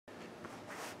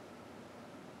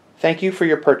Thank you for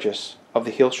your purchase of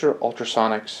the Hielscher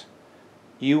Ultrasonics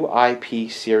UIP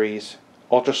Series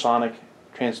Ultrasonic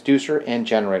Transducer and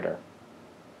Generator.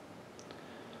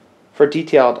 For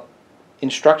detailed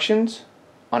instructions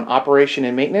on operation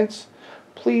and maintenance,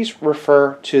 please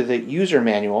refer to the user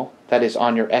manual that is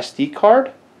on your SD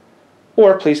card,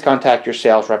 or please contact your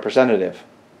sales representative.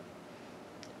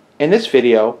 In this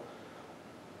video,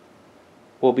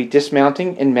 we'll be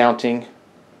dismounting and mounting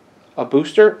a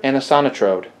booster and a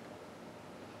Sonotrode.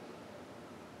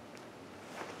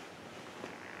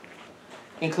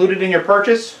 Included in your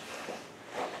purchase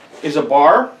is a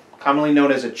bar, commonly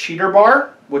known as a cheater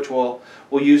bar, which we'll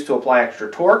use to apply extra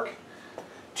torque,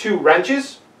 2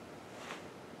 wrenches,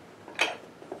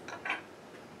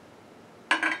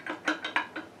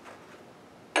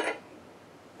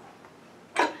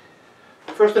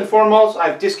 first and foremost,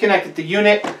 I've disconnected the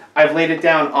unit. I've laid it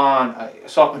down on a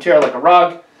soft material like a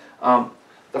rug.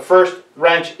 The first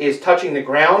wrench is touching the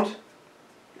ground.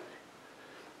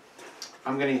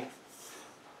 I'm going to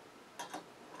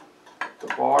put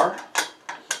the bar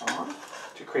on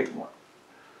to create more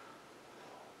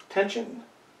tension.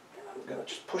 And I'm going to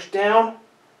just push down,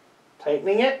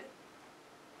 tightening it.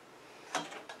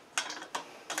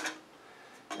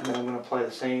 And then I'm going to apply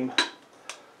the same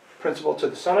principle to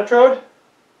the Sonotrode.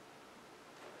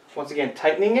 Once again,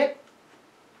 tightening it.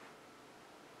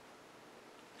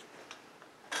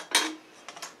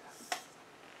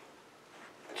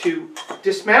 To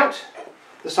dismount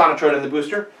the Sonotrode and the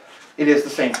booster, it is the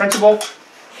same principle.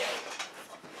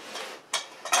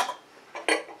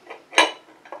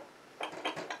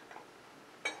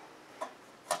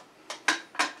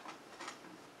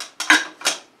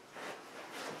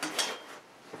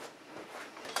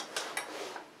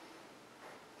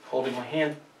 Holding my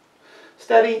hand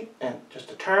steady and just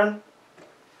a turn.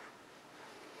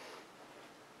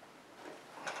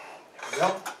 There we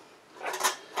go.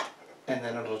 And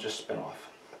then it'll just spin off.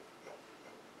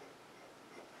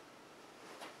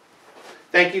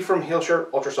 Thank you from Hielscher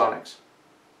Ultrasonics.